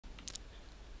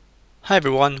Hi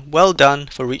everyone, well done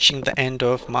for reaching the end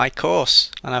of my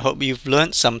course, and I hope you've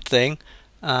learnt something,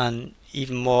 and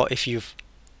even more if you've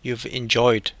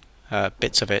enjoyed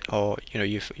bits of it, or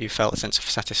you felt a sense of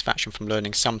satisfaction from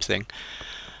learning something.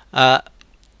 Uh,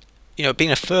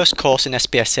 Being a first course in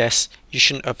SPSS, you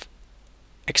shouldn't have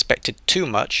expected too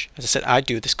much. As I said, I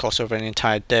do this course over an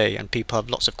entire day, and people have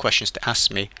lots of questions to ask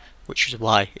me, which is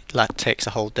why it takes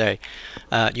a whole day.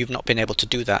 You've not been able to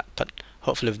do that, but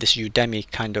hopefully with this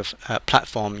Udemy kind of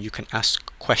platform, you can ask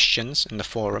questions in the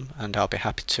forum, and I'll be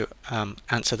happy to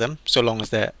answer them, so long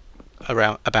as they're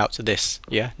around about this,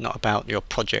 not about your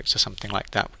projects or something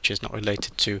like that, which is not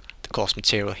related to the course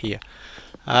material here.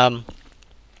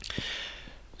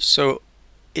 So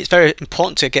it's very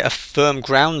important to get a firm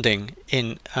grounding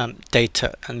in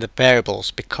data and the variables,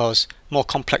 because more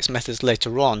complex methods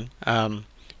later on,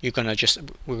 we're going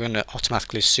to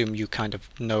automatically assume you kind of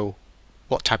know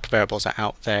what type of variables are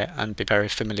out there and be very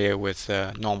familiar with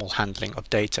normal handling of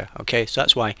data. Okay, so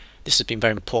that's why this has been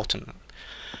very important.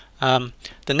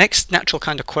 The next natural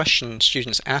kind of question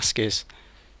students ask is,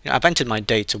 I've entered my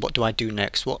data, what do I do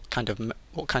next? What kind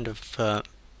of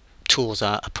tools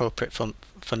are appropriate for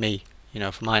me,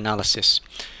 for my analysis?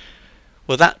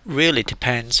 Well, that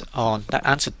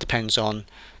answer depends on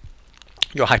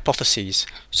your hypotheses.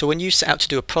 So when you set out to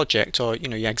do a project, or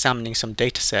you're examining some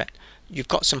data set, you've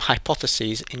got some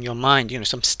hypotheses in your mind,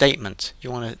 some statement.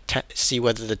 You want to see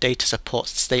whether the data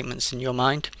supports the statements in your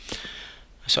mind.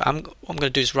 So what I'm going to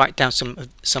do is write down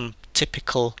some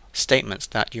typical statements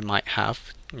that you might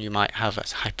have. You might have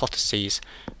as hypotheses,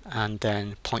 and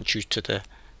then point you to the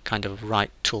kind of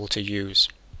right tool to use.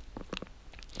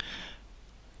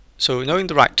 So knowing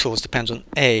the right tools depends on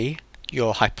A,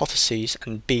 your hypotheses,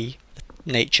 and B,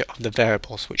 the nature of the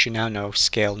variables, which you now know: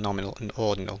 scale, nominal, and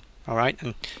ordinal. Alright,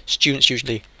 and students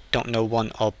usually don't know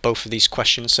one or both of these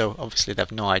questions, so obviously they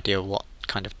have no idea what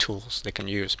kind of tools they can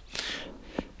use.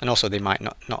 And also they might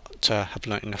not have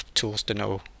learned enough tools to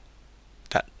know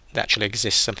that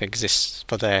something exists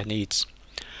for their needs.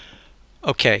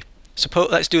 Okay,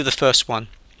 let's do the first one.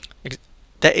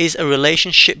 There is a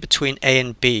relationship between A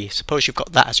and B. Suppose you've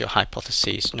got that as your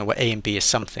hypothesis, where A and B is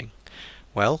something.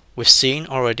 Well, we've seen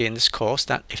already in this course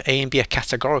that if A and B are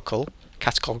categorical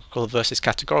versus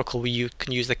categorical, you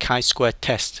can use the chi-square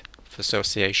test for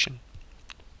association.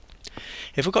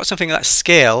 If we've got something that's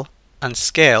scale and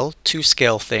scale, two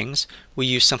scale things, we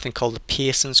use something called the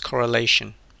Pearson's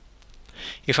correlation.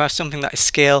 If I have something that is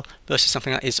scale versus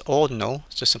something that is ordinal,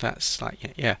 so something that's like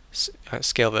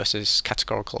scale versus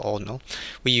categorical ordinal,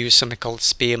 we use something called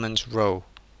Spearman's rho,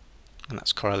 and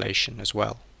that's correlation as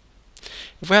well.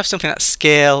 If we have something that's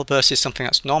scale versus something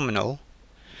that's nominal,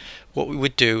 what we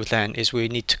would do then is we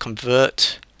need to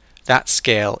convert that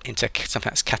scale into something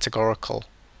that's categorical.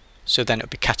 So then it would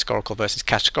be categorical versus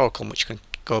categorical, which you can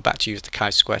go back to use the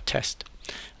chi-square test.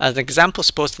 As an example,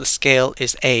 suppose the scale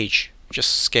is age,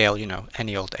 just scale,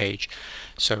 any old age.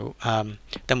 So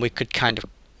then we could kind of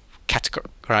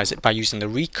categorize it by using the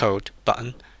recode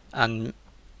button and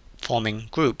forming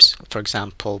groups. For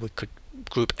example, we could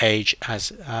group age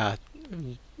as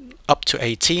up to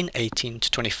 18, 18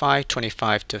 to 25,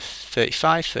 25 to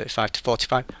 35, 35 to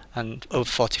 45, and over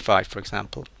 45, for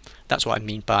example. That's what I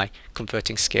mean by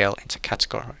converting scale into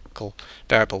categorical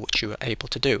variable, which you are able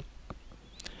to do.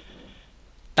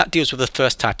 That deals with the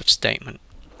first type of statement.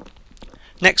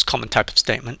 Next common type of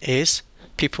statement is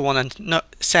people want to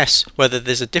assess whether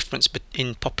there's a difference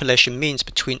in population means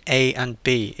between A and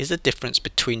B. Is there a difference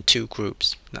between two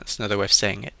groups? That's another way of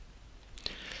saying it.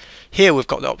 Here we've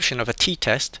got the option of a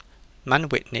t-test,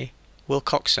 Mann-Whitney,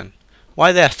 Wilcoxon.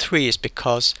 Why there are three is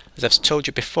because, as I've told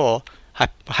you before,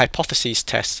 hypothesis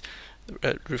tests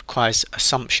requires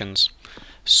assumptions.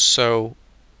 So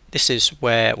this is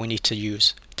where we need to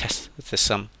test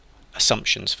some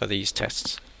assumptions for these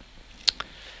tests.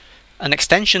 An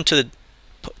extension to the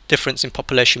difference in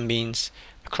population means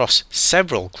across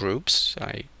several groups,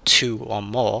 two or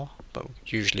more, but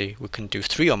usually we can do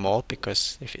three or more,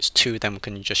 because if it's two, then we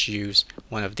can just use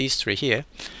one of these three here.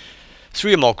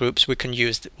 Three or more groups, we can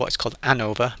use what's called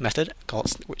ANOVA method,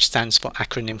 which stands for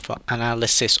acronym for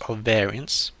analysis of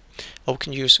variance, or we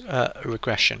can use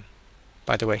regression.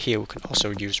 By the way, here we can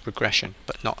also use regression,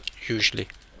 but not usually.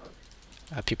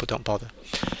 People don't bother.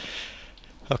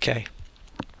 Okay.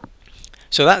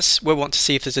 So that's where we want to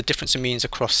see if there's a difference in means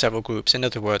across several groups. In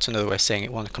other words, another way of saying it,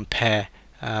 we want to compare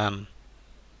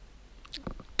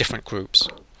different groups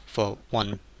for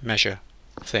one measure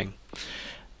thing.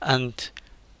 And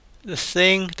the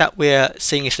thing that we're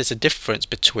seeing if there's a difference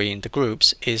between the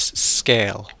groups is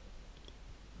scale.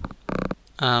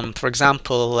 For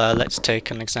example, let's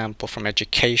take an example from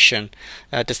education.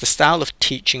 Does the style of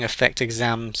teaching affect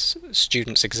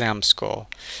students' exam score?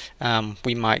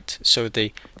 So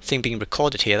the thing being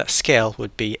recorded here, that scale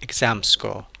would be exam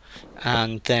score,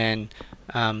 and then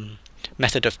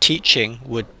method of teaching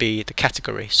would be the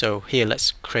category. So here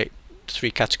let's create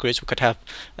 3 categories. We could have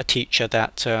a teacher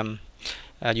that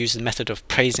uses the method of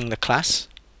praising the class,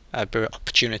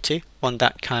 opportunity, one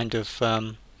that kind of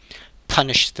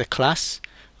punish the class,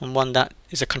 and one that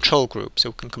is a control group, so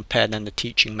we can compare then the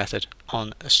teaching method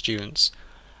on a student's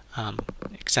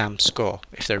exam score,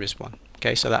 if there is one.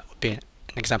 Okay, so that would be an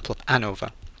example of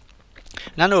ANOVA.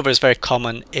 And ANOVA is very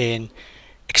common in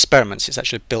experiments. It's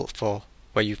actually built for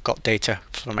where you've got data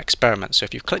from experiments. So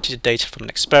if you've collected data from an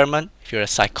experiment, if you're a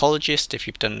psychologist, if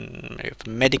you've done a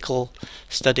medical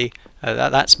study,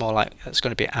 that's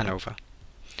going to be ANOVA.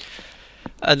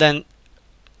 And then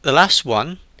the last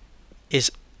one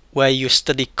is where you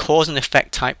study cause and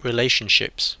effect type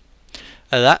relationships.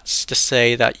 That's to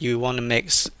say that you want to make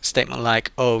a statement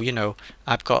like, oh,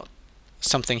 I've got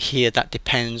something here that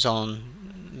depends on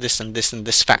this and this and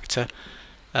this factor.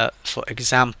 For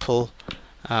example,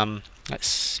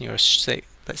 let's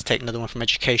take another one from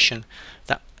education.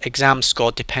 That exam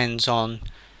score depends on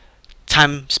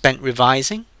time spent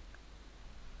revising,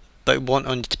 but it won't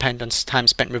only depend on time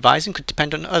spent revising. It could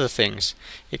depend on other things.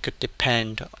 It could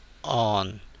depend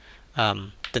on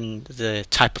the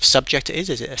type of subject it is.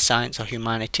 Is it a science or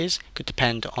humanities? It could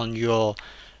depend on your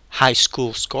high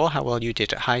school score, how well you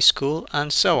did at high school,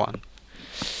 and so on.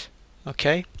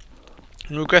 Okay,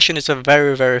 and regression is a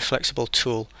very, very flexible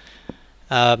tool.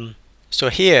 So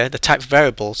here, the type of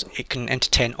variables, it can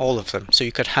entertain all of them. So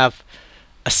you could have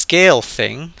a scale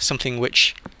thing, something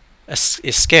which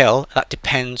is scale, that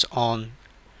depends on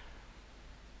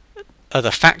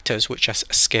other factors which are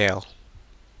scale.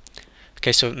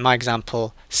 Okay, so in my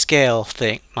example, scale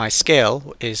thing, my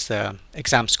scale is the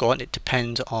exam score, and it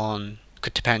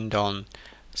could depend on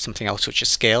something else which is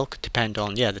scale, could depend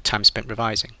on the time spent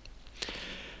revising.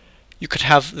 You could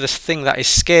have this thing that is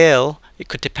scale, it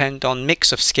could depend on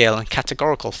mix of scale and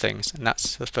categorical things, and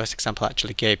that's the first example I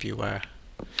actually gave you.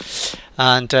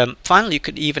 And finally, you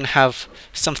could even have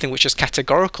something which is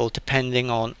categorical depending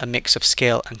on a mix of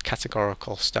scale and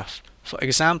categorical stuff. For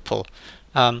example,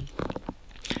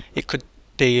 it could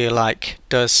be like,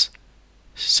 does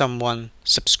someone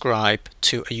subscribe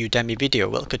to a Udemy video?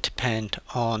 Well, it could depend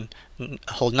on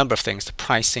a whole number of things. The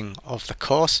pricing of the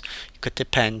course, it could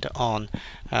depend on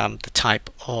the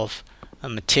type of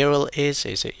material is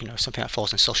it something that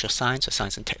falls in social science or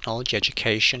science and technology,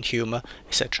 education, humor,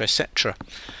 etc., etc.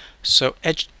 So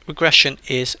regression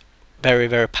is very,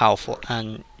 very powerful,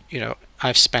 and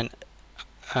I've spent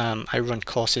I run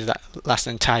courses that last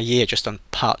an entire year just on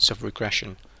parts of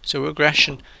regression. So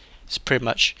regression is pretty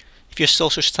much, if you're a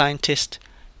social scientist,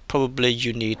 probably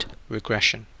you need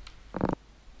regression.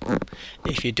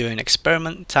 If you're doing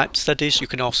experiment type studies, you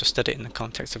can also study it in the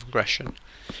context of regression.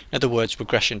 In other words,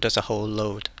 regression does a whole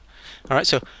load. Alright,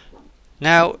 so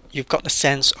now you've got the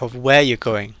sense of where you're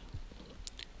going.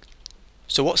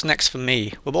 So what's next for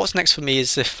me? Well, what's next for me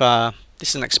is if this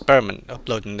is an experiment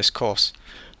uploading this course.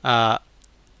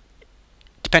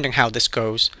 Depending how this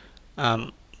goes,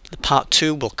 the part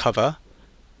 2 will cover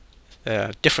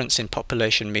difference in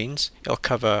population means. It'll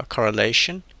cover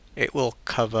correlation. It will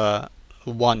cover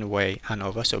one-way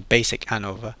ANOVA, so basic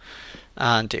ANOVA,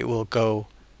 and it will go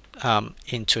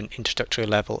into an introductory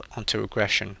level onto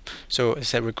regression. So as I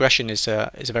said, regression is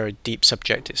a very deep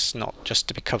subject. It's not just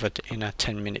to be covered in a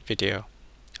 10-minute video.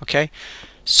 Okay,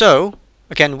 so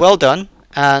again, well done,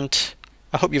 and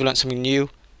I hope you've learned something new,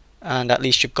 and at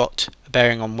least you've got a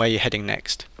bearing on where you're heading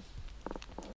next.